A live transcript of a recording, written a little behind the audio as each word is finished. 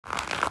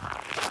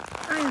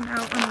am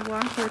out on a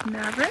walk with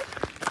Maverick.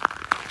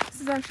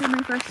 This is actually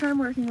my first time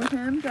working with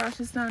him. Josh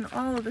has done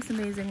all of this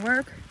amazing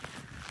work.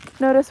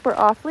 Notice we're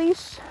off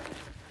leash,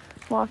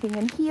 walking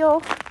in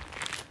heel,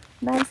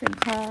 nice and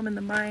calm in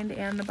the mind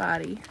and the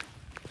body.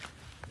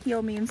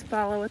 Heel means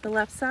follow at the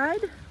left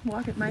side,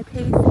 walk at my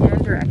pace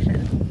and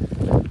direction.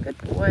 Good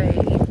boy.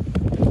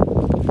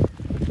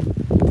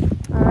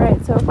 All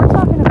right, so if we're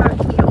talking about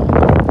heel,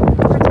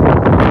 we're talking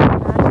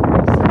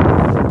about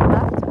the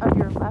left of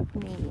your left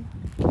knee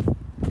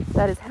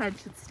that his head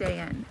should stay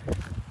in,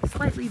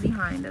 slightly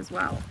behind as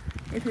well.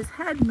 If his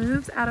head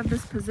moves out of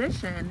this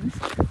position,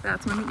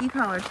 that's when the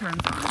e-collar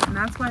turns on. And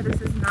that's why this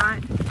is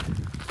not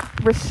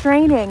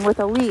restraining with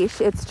a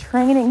leash. It's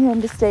training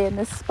him to stay in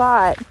this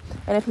spot.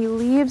 And if he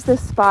leaves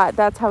this spot,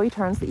 that's how he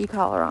turns the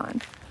e-collar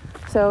on.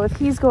 So if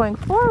he's going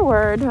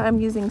forward,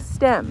 I'm using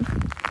stem.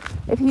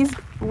 If he's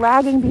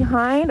lagging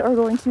behind or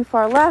going too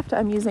far left,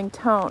 I'm using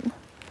tone.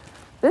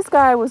 This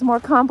guy was more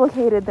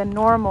complicated than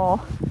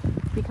normal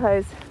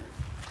because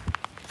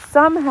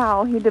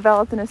somehow he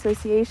developed an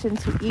association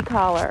to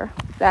e-collar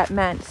that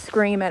meant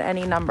scream at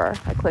any number.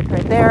 I clicked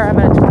right there, I'm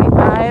at a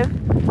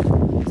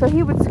 25. So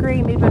he would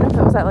scream even if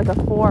it was at like a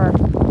 4,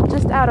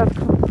 just out of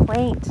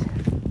complaint,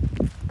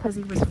 because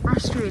he was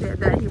frustrated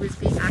that he was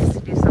being asked to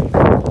do something.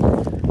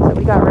 So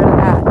we got rid of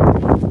that.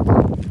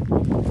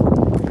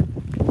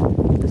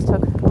 Just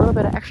took a little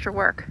bit of extra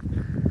work.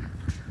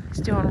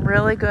 He's doing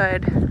really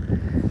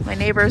good. My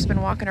neighbor's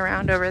been walking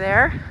around over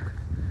there.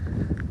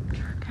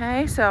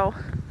 Okay, so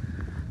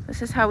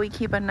this is how we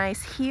keep a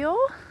nice heel.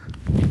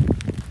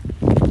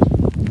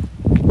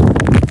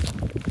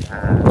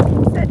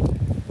 Sit.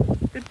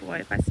 Good boy.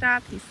 If I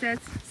stop, he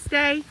sits.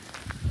 Stay.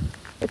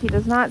 If he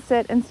does not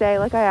sit and stay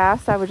like I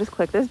asked, I would just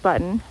click this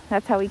button.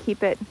 That's how we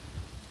keep it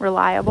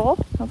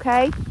reliable.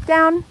 Okay,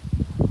 down.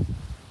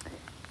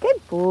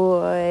 Good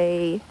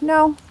boy.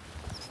 No.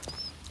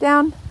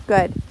 Down.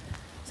 Good.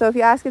 So if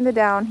you ask him to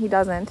down, he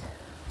doesn't.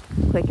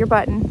 Click your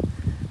button.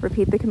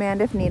 Repeat the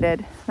command if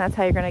needed. That's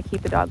how you're going to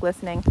keep the dog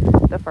listening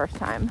the first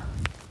time.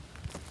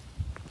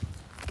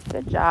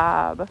 Good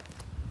job.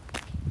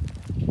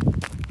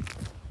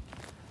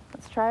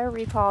 Let's try a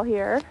recall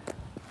here.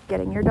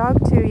 Getting your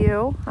dog to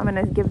you. I'm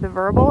going to give the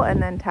verbal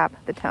and then tap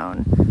the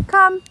tone.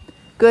 Come.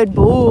 Good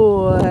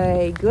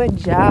boy. Good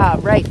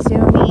job. Right to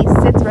me.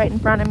 Sits right in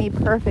front of me.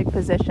 Perfect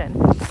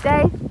position.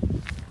 Stay.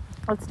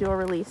 Let's do a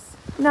release.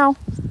 No.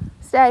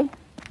 Stay.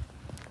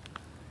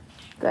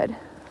 Good.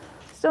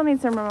 Still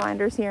need some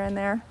reminders here and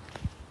there.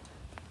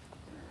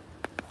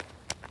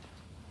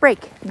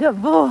 Break.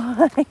 Good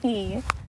boy.